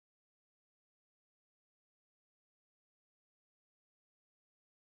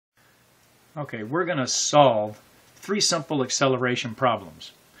Okay, we're going to solve three simple acceleration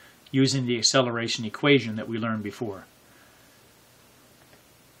problems using the acceleration equation that we learned before.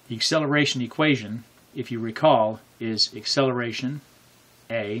 The acceleration equation, if you recall, is acceleration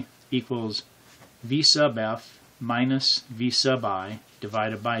A equals v sub f minus v sub I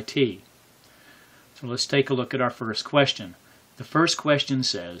divided by t. So let's take a look at our first question. The first question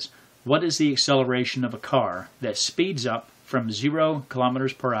says, what is the acceleration of a car that speeds up from 0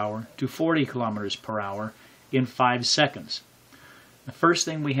 kilometers per hour to 40 kilometers per hour in 5 seconds? The first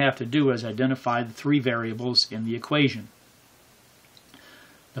thing we have to do is identify the three variables in the equation.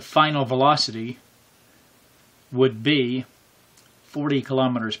 The final velocity would be 40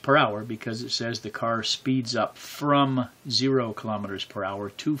 kilometers per hour because it says the car speeds up from 0 kilometers per hour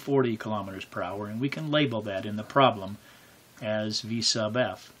to 40 kilometers per hour, and we can label that in the problem as v sub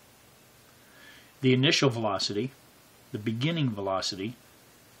f. The initial velocity, the beginning velocity,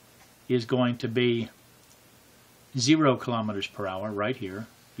 is going to be 0 kilometers per hour right here,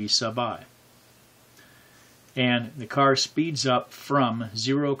 v sub I. And the car speeds up from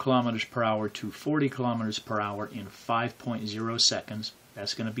 0 kilometers per hour to 40 kilometers per hour in 5.0 seconds.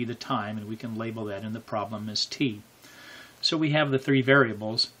 That's going to be the time, and we can label that in the problem as t. So we have the three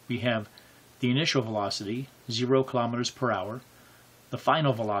variables. We have the initial velocity, 0 kilometers per hour, the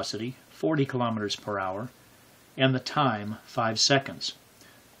final velocity, 40 kilometers per hour, and the time, 5 seconds.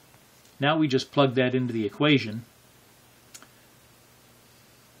 Now we just plug that into the equation.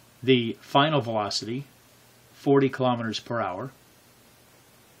 The final velocity, 40 kilometers per hour,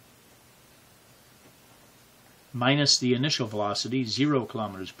 minus the initial velocity, 0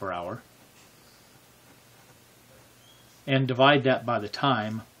 kilometers per hour, and divide that by the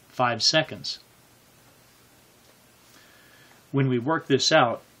time, 5 seconds. When we work this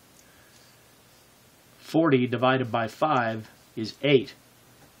out, 40 divided by 5 is 8.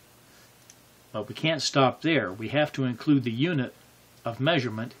 But we can't stop there. We have to include the unit of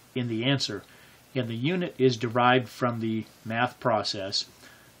measurement in the answer. And the unit is derived from the math process.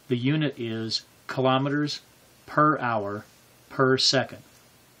 The unit is kilometers per hour per second.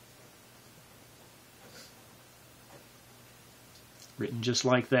 Written just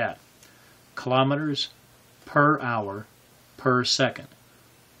like that. Kilometers per hour per second.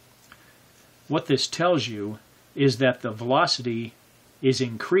 What this tells you is that the velocity is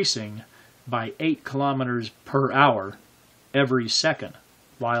increasing by 8 kilometers per hour every second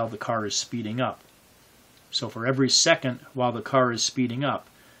while the car is speeding up. So for every second while the car is speeding up,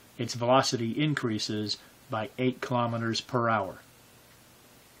 its velocity increases by 8 kilometers per hour.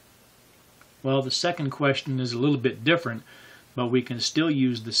 Well, the second question is a little bit different, but we can still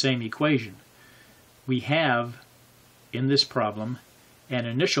use the same equation. We have, in this problem, an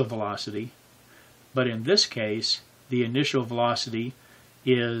initial velocity, but in this case, the initial velocity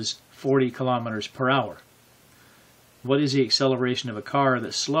is 40 kilometers per hour. What is the acceleration of a car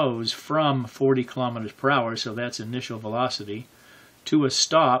that slows from 40 kilometers per hour, so that's initial velocity, to a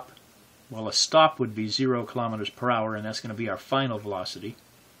stop? Well, a stop would be 0 kilometers per hour, and that's going to be our final velocity.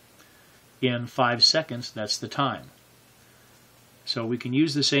 In 5 seconds, that's the time. So we can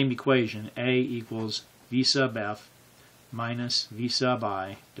use the same equation, A equals v sub f minus v sub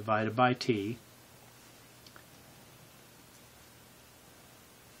I divided by t.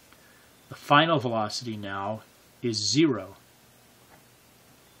 The final velocity now is 0.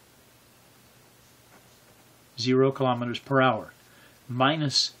 0 kilometers per hour,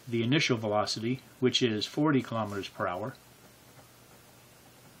 minus the initial velocity, which is 40 kilometers per hour,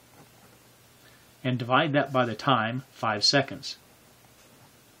 and divide that by the time, 5 seconds.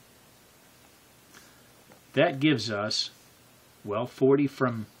 That gives us, well, 40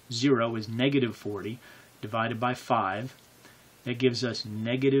 from 0 is negative 40, divided by 5. That gives us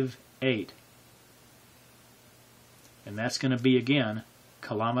negative 8. And that's going to be, again,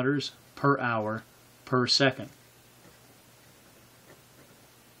 kilometers per hour per second.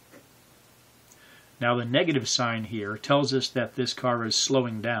 Now the negative sign here tells us that this car is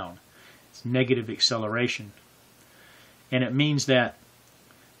slowing down. It's negative acceleration. And it means that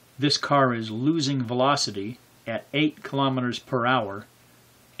this car is losing velocity at 8 kilometers per hour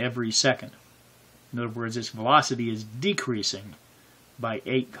every second. In other words, its velocity is decreasing by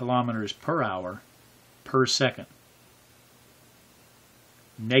 8 kilometers per hour per second.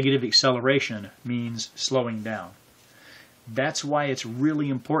 Negative acceleration means slowing down. That's why it's really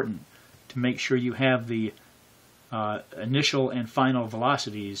important to make sure you have the initial and final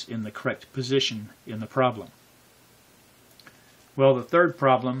velocities in the correct position in the problem. Well, the third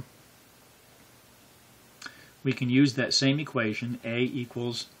problem, we can use that same equation, A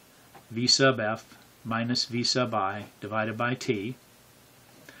equals v sub f minus v sub I divided by t.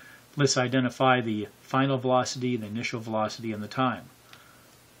 Let's identify the final velocity, the initial velocity, and the time.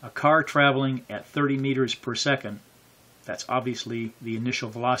 A car traveling at 30 meters per second, that's obviously the initial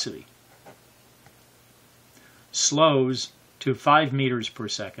velocity, slows to 5 meters per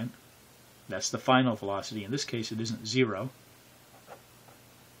second, that's the final velocity. In this case, it isn't 0.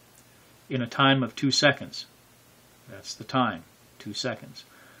 In a time of 2 seconds, that's the time, 2 seconds.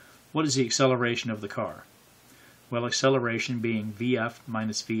 What is the acceleration of the car? Well, acceleration being Vf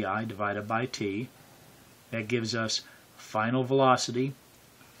minus Vi divided by t, that gives us final velocity,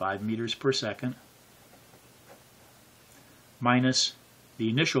 5 meters per second, minus the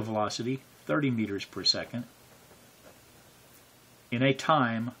initial velocity, 30 meters per second, in a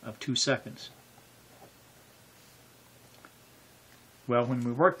time of 2 seconds. Well, when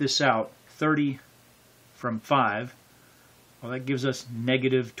we work this out, 30 from 5, well, that gives us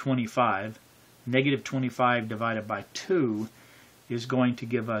negative 25. Negative 25 divided by 2 is going to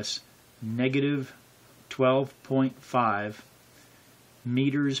give us negative 12.5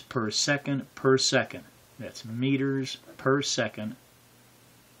 meters per second per second. That's meters per second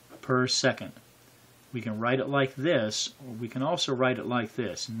per second. We can write it like this, or we can also write it like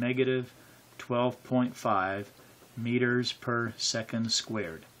this, negative 12.5 meters per second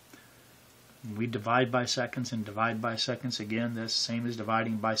squared. We divide by seconds and divide by seconds. Again, that's the same as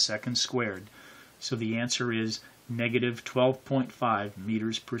dividing by seconds squared. So the answer is negative 12.5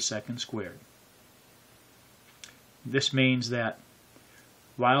 meters per second squared. This means that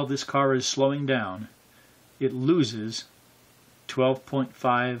while this car is slowing down, it loses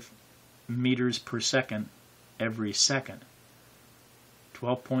 12.5 meters per second every second.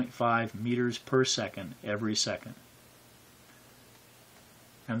 12.5 meters per second every second.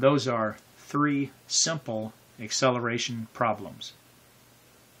 And those are 3 simple acceleration problems.